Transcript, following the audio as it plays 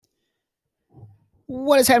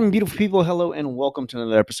What is happening, beautiful people? Hello, and welcome to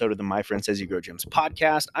another episode of the My Friend Says You Grow Gyms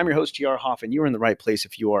podcast. I'm your host, GR Hoff, and you are in the right place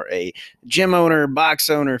if you are a gym owner, box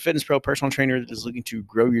owner, fitness pro, personal trainer that is looking to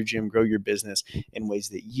grow your gym, grow your business in ways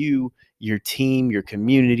that you, your team, your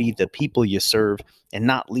community, the people you serve, and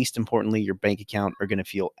not least importantly, your bank account are going to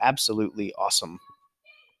feel absolutely awesome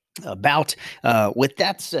about. With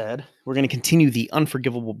that said, we're going to continue the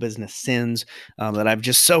unforgivable business sins that I've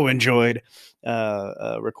just so enjoyed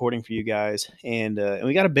recording for you guys, and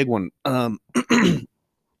we got a big one. We've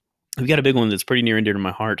got a big one that's pretty near and dear to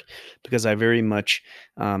my heart because I very much,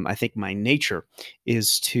 I think my nature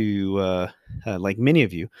is to, like many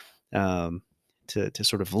of you, um, to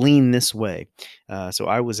sort of lean this way. So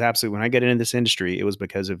I was absolutely, when I got into this industry, it was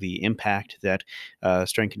because of the impact that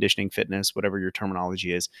strength conditioning, fitness, whatever your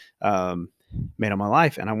terminology is, made on my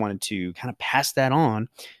life. And I wanted to kind of pass that on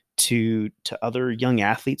to other young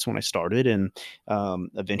athletes when I started, and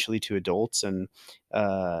eventually to adults. And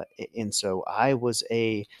so I was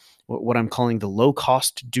what I'm calling the low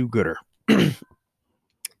cost do gooder.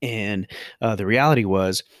 And the reality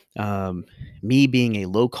was, me being a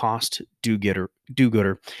low cost do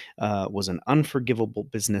gooder was an unforgivable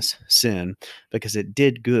business sin because it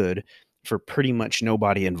did good for pretty much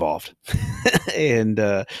nobody involved. and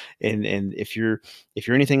and if you're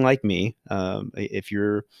anything like me, if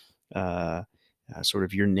you're uh, sort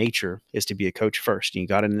of your nature is to be a coach first, and you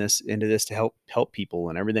got into this to help people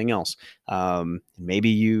and everything else. Maybe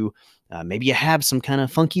you have some kind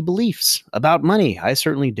of funky beliefs about money. I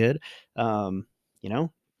certainly did. Um, you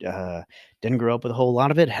know, uh, didn't grow up with a whole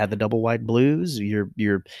lot of it. Had the double wide blues.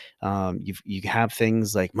 You have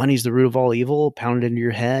things like money's the root of all evil pounded into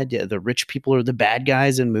your head. Yeah, the rich people are the bad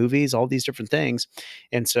guys in movies. All these different things,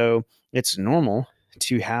 and so it's normal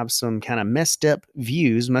to have some kind of messed up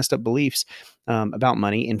views, messed up beliefs about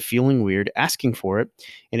money, and feeling weird asking for it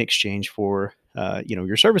in exchange for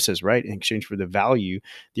your services, right? In exchange for the value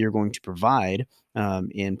that you're going to provide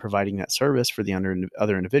in providing that service for the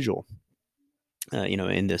other individual.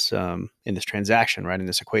 In this transaction, right, in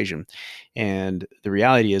this equation. And the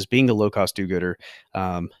reality is, being a low cost do gooder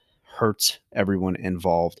hurts everyone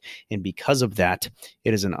involved, and because of that,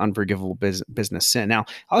 it is an unforgivable business sin. Now,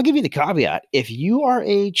 I'll give you the caveat: if you are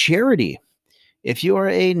a charity, if you are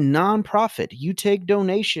a nonprofit, you take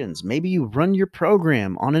donations. Maybe you run your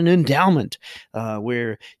program on an endowment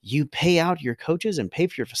where you pay out your coaches and pay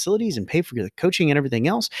for your facilities and pay for your coaching and everything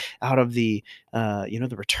else out of the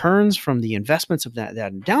returns from the investments of that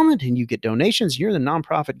endowment, and you get donations. You're in the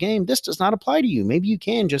nonprofit game. This does not apply to you. Maybe you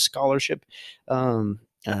can just scholarship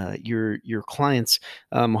your clients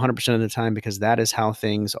 100% of the time, because that is how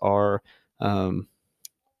things are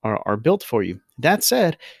built for you. That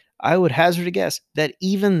said, I would hazard a guess that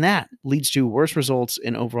even that leads to worse results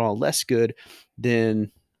and overall less good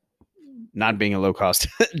than not being a low cost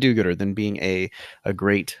do gooder, than being a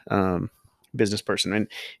great business person. And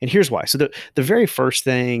here's why. So the very first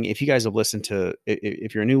thing, if you guys have listened to,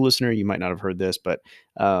 if you're a new listener, you might not have heard this, but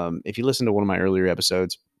if you listen to one of my earlier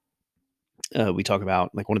episodes, we talk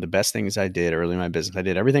about, like, one of the best things I did early in my business. I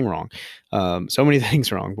did everything wrong, so many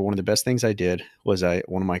things wrong. But one of the best things I did was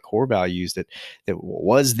one of my core values that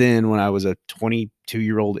was then, when I was a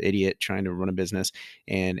 22-year-old idiot trying to run a business,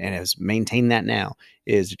 and has maintained that now,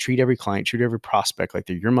 is to treat every client, treat every prospect like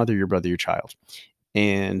they're your mother, your brother, your child.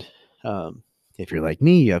 And if you're like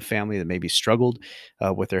me, you have family that maybe struggled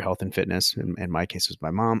with their health and fitness. In my case, it was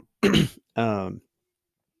my mom.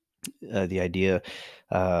 The idea.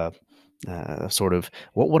 Sort of,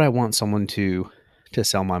 what would I want someone to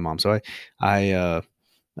sell my mom? So I uh,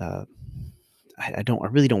 uh, I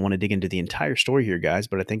really don't want to dig into the entire story here, guys,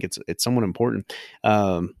 but I think it's somewhat important.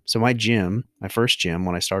 So my first gym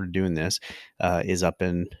when I started doing this, is up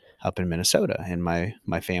in Minnesota, and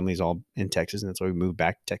my family's all in Texas, and that's why we moved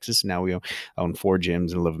back to Texas. And now we own 4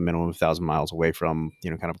 gyms and live a minimum of 1,000 miles away from,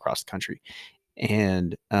 kind of across the country.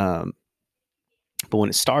 And but when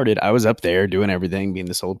it started, I was up there doing everything, being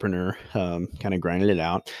the solopreneur, kind of grinding it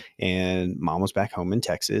out. And mom was back home in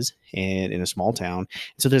Texas, and in a small town.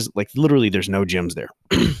 So there's, like, literally there's no gyms there.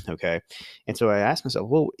 Okay. And so I asked myself,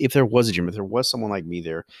 well, if there was a gym, if there was someone like me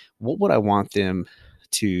there, what would I want them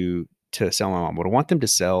to sell my mom? Would I want them to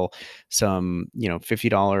sell some,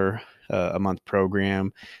 $50 a month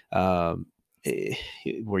program? Um, eh,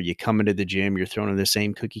 where you come into the gym, you're thrown in the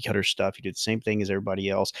same cookie cutter stuff. You do the same thing as everybody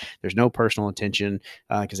else. There's no personal attention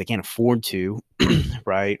because they can't afford to,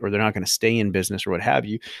 right? Or they're not going to stay in business or what have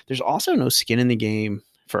you. There's also no skin in the game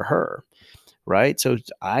for her, right? So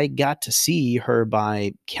I got to see her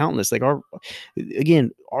by countless, like,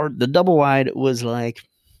 the double wide was like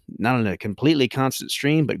not on a completely constant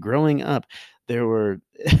stream, but growing up, there were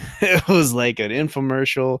was like an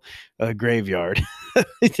infomercial graveyard.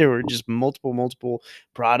 There were just multiple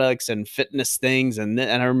products and fitness things, and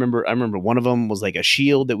I remember one of them was like a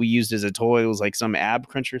shield that we used as a toy. It was like some ab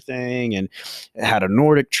cruncher thing, and it had a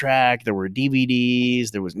Nordic track. There were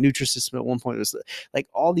DVDs. There was Nutrisystem at one point. It was like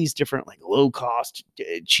all these different like low cost,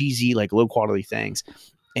 cheesy, like low quality things.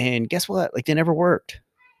 And guess what? Like they never worked.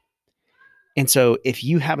 And so if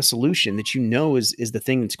you have a solution that you know is the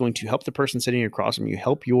thing that's going to help the person sitting across from you,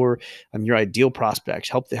 help your ideal prospect,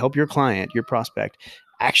 help your client, your prospect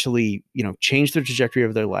actually, change the trajectory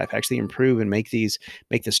of their life, actually improve and make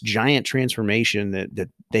this giant transformation that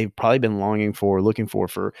they've probably been longing for, looking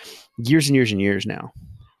for years and years and years now,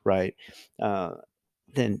 right?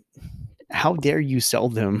 Then how dare you sell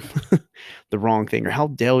them the wrong thing, or how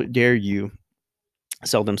dare you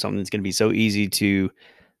sell them something that's going to be so easy to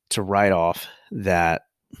write off that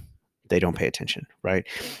they don't pay attention, right?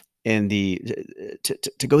 And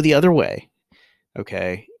to go the other way,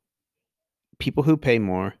 okay, people who pay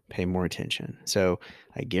more attention. So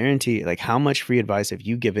I guarantee, like, how much free advice have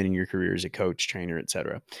you given in your career as a coach, trainer,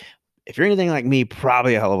 etc.? If you're anything like me,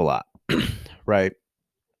 probably a hell of a lot, right?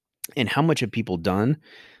 And how much have people done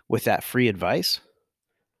with that free advice?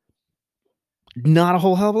 Not a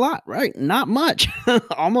whole hell of a lot, right? Not much,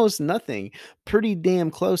 almost nothing, pretty damn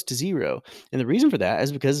close to zero. And the reason for that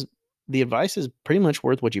is because the advice is pretty much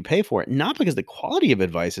worth what you pay for it, not because the quality of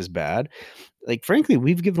advice is bad. Like, frankly,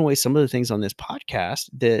 we've given away some of the things on this podcast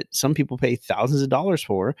that some people pay thousands of dollars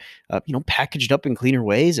for, packaged up in cleaner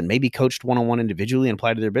ways and maybe coached one on one individually and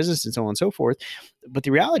applied to their business and so on and so forth. But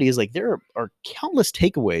the reality is, like, there are countless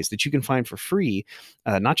takeaways that you can find for free,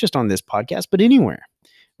 not just on this podcast, but anywhere,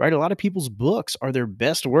 right? A lot of people's books are their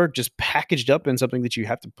best work, just packaged up in something that you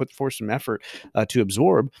have to put forth some effort to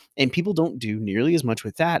absorb. And people don't do nearly as much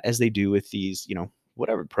with that as they do with these,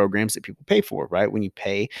 whatever programs that people pay for, right? When you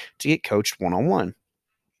pay to get coached one on one.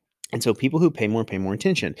 And so people who pay more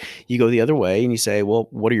attention. You go the other way and you say, well,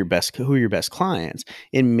 who are your best clients?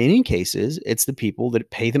 In many cases, it's the people that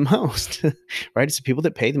pay the most, right? It's the people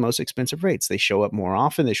that pay the most expensive rates. They show up more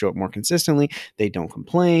often, they show up more consistently, they don't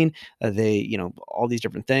complain. All these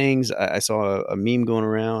different things. I saw a meme going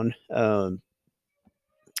around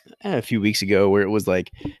a few weeks ago where it was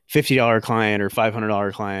like $50 client or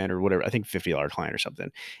 $500 client or whatever. I think $50 client or something.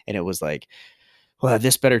 And it was like, well,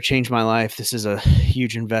 this better change my life. This is a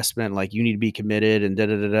huge investment. Like, you need to be committed, and da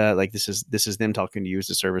da da da. Like, this is them talking to you as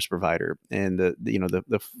a service provider, and the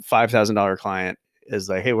 $5,000 client is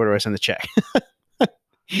like, hey, where do I send the check?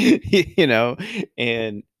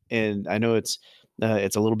 And I know it's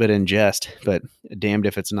a little bit in jest, but damned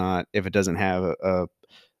if it doesn't have a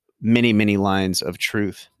many lines of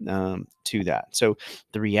truth to that. So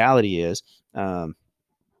the reality is,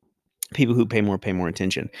 people who pay more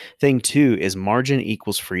attention. Thing two is margin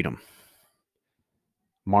equals freedom.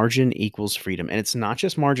 Margin equals freedom. And it's not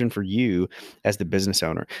just margin for you as the business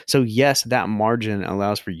owner. So yes, that margin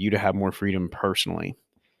allows for you to have more freedom personally,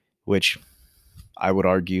 which I would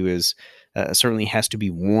argue is certainly has to be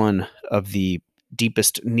one of the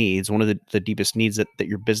deepest needs, one of the deepest needs that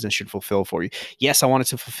your business should fulfill for you. Yes, I want it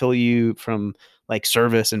to fulfill you from like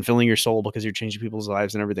service and filling your soul because you're changing people's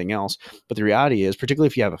lives and everything else. But the reality is, particularly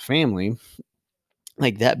if you have a family,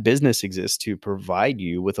 like, that business exists to provide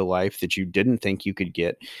you with a life that you didn't think you could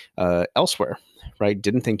get elsewhere, right?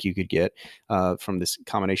 Didn't think you could get from this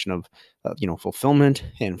combination of, fulfillment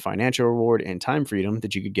and financial reward and time freedom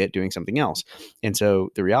that you could get doing something else. And so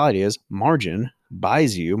the reality is, margin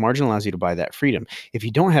allows you to buy that freedom. If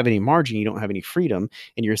you don't have any margin, you don't have any freedom,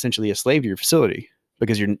 and you're essentially a slave to your facility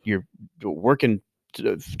because you're working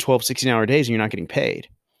 12, 16-hour days and you're not getting paid,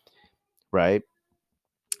 right?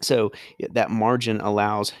 So that margin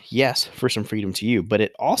allows, yes, for some freedom to you, but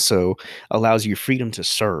it also allows you freedom to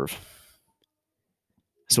serve.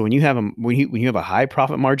 So when you have a high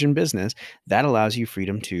profit margin business, that allows you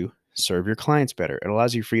freedom to serve your clients better. It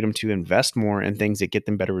allows you freedom to invest more in things that get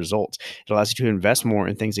them better results. It allows you to invest more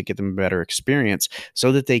in things that get them a better experience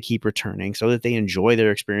so that they keep returning, so that they enjoy their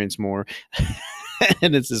experience more.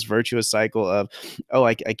 And it's this virtuous cycle of,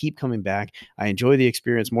 I keep coming back. I enjoy the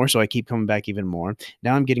experience more, so I keep coming back even more.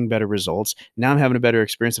 Now I'm getting better results. Now I'm having a better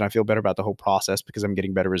experience, and I feel better about the whole process because I'm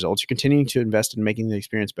getting better results. You're continuing to invest in making the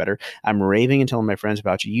experience better. I'm raving and telling my friends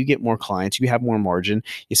about you. You get more clients. You have more margin.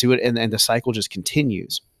 You see what, and the cycle just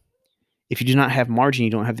continues. If you do not have margin,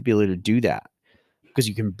 you don't have the ability to do that because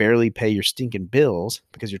you can barely pay your stinking bills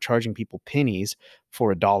because you're charging people pennies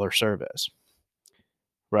for a dollar service.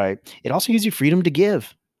 Right. It also gives you freedom to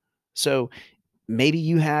give. So maybe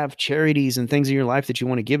you have charities and things in your life that you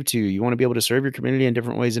want to give to. You want to be able to serve your community in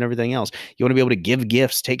different ways and everything else. You want to be able to give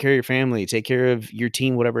gifts, take care of your family, take care of your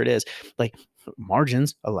team, whatever it is. Like,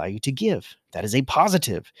 margins allow you to give. That is a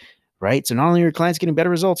positive, right? So not only are your clients getting better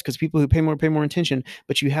results because people who pay more attention,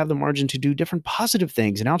 but you have the margin to do different positive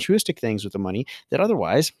things and altruistic things with the money that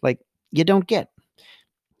otherwise, like, you don't get.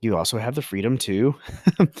 You also have the freedom to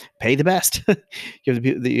pay the best. You have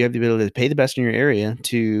the ability to pay the best in your area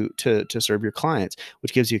to serve your clients,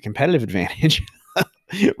 which gives you a competitive advantage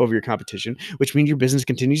over your competition, which means your business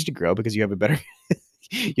continues to grow because you have a better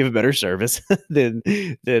you have a better service than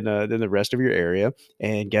the rest of your area.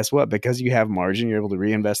 And guess what? Because you have margin, you're able to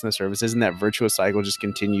reinvest in the services, and that virtuous cycle just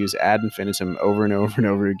continues ad infinitum over and over and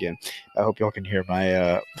over again. I hope y'all can hear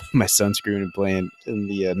my my son screaming and playing in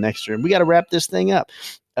the next room. We got to wrap this thing up.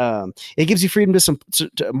 It gives you freedom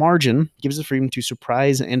to margin, gives the freedom to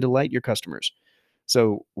surprise and delight your customers.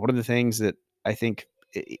 So one of the things that I think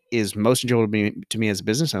is most enjoyable to me as a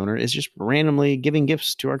business owner is just randomly giving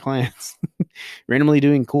gifts to our clients, randomly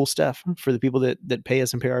doing cool stuff for the people that pay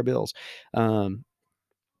us and pay our bills. And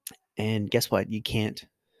guess what? You can't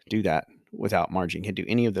do that without margin. You can't do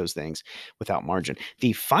any of those things without margin.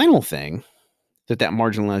 The final thing that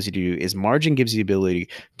margin allows you to do is margin gives you the ability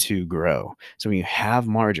to grow. So when you have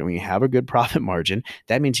margin, when you have a good profit margin,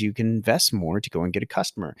 that means you can invest more to go and get a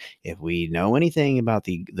customer. If we know anything about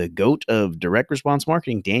the goat of direct response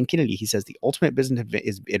marketing, Dan Kennedy, he says the ultimate business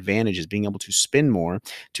advantage is being able to spend more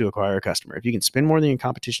to acquire a customer. If you can spend more than your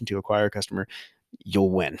competition to acquire a customer,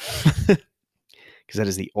 you'll win. Because that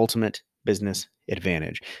is the ultimate business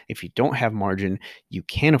advantage. If you don't have margin, you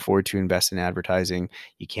can't afford to invest in advertising.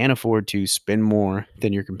 You can't afford to spend more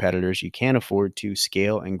than your competitors. You can't afford to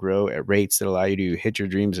scale and grow at rates that allow you to hit your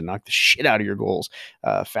dreams and knock the shit out of your goals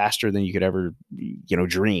faster than you could ever,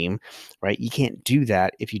 dream, right? You can't do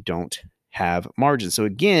that if you don't have margin. So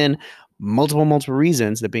again, multiple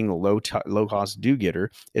reasons that being a low cost do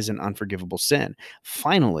getter is an unforgivable sin.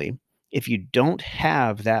 Finally, if you don't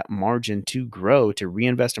have that margin to grow, to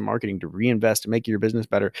reinvest in marketing, to reinvest to make your business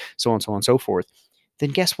better, so on and so forth, then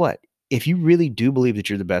guess what? If you really do believe that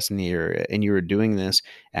you're the best in the area and you're doing this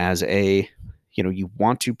as a, you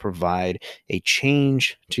want to provide a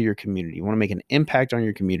change to your community, you want to make an impact on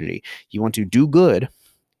your community, you want to do good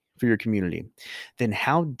for your community, then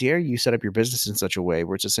how dare you set up your business in such a way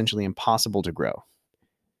where it's essentially impossible to grow?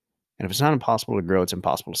 And if it's not impossible to grow, it's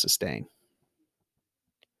impossible to sustain.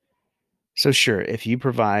 So sure, if you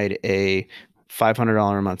provide a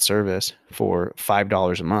 $500 a month service for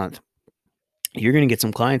 $5 a month, you're going to get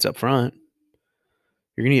some clients up front.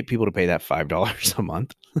 You're going to get people to pay that $5 a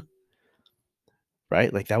month,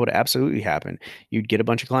 right? Like that would absolutely happen. You'd get a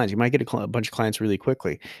bunch of clients. You might get a bunch of clients really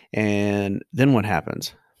quickly. And then what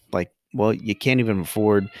happens? Like, well, you can't even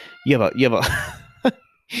afford, you have a,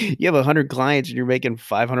 you have 100 clients and you're making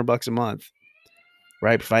 $500 a month,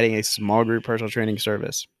 right? Providing a small group personal training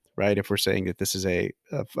service. Right? If we're saying that this is a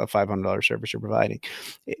 $500 service you're providing.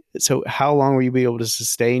 So how long will you be able to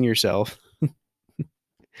sustain yourself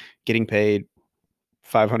getting paid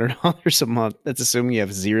 $500 a month? That's assuming you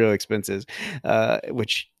have zero expenses,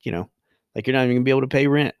 which, like you're not even gonna be able to pay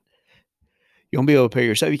rent. You won't be able to pay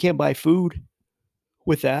yourself. You can't buy food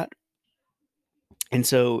with that. And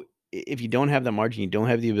so if you don't have that margin, you don't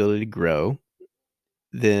have the ability to grow,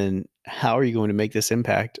 then how are you going to make this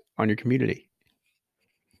impact on your community?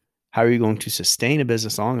 How are you going to sustain a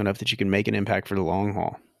business long enough that you can make an impact for the long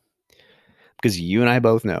haul? Because you and I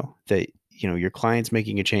both know that, your client's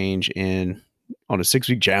making a change on a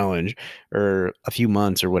 6-week challenge or a few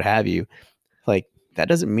months or what have you. Like that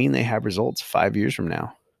doesn't mean they have results 5 years from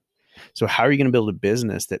now. So how are you going to build a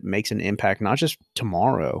business that makes an impact, not just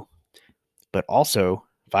tomorrow, but also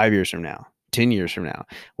 5 years from now, 10 years from now,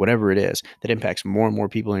 whatever it is that impacts more and more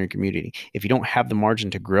people in your community? If you don't have the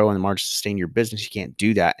margin to grow and the margin to sustain your business, you can't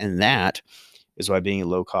do that. And that is why being a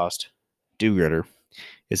low cost do-gooder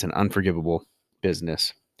is an unforgivable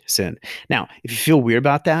business sin. Now, if you feel weird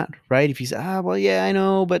about that, right? If you say, well, yeah, I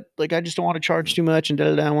know, but like, I just don't want to charge too much and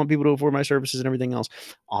I want people to afford my services and everything else.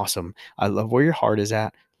 Awesome. I love where your heart is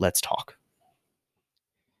at. Let's talk.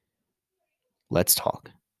 Let's talk.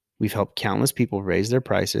 We've helped countless people raise their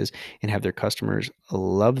prices and have their customers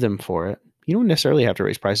love them for it. You don't necessarily have to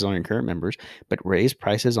raise prices on your current members, but raise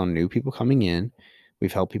prices on new people coming in.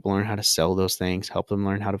 We've helped people learn how to sell those things, help them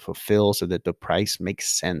learn how to fulfill so that the price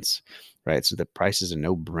makes sense. right? So the price is a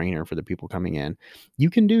no-brainer for the people coming in. You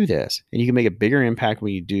can do this, and you can make a bigger impact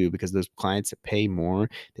when you do, because those clients that pay more,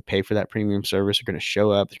 that pay for that premium service, are going to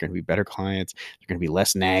show up. They're going to be better clients. They're going to be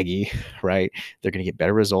less naggy, right? They're going to get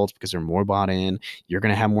better results because they're more bought in. You're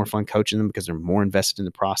going to have more fun coaching them because they're more invested in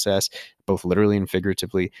the process, both literally and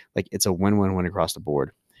figuratively. Like, it's a win-win-win across the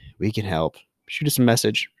board. We can help. Shoot us a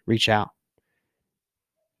message. Reach out.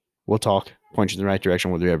 We'll talk, point you in the right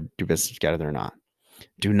direction, whether you ever do business together or not.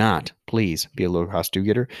 Do not, please, be a low-cost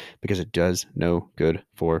do-getter, because it does no good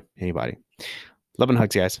for anybody. Love and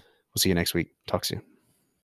hugs, guys. We'll see you next week. Talk soon.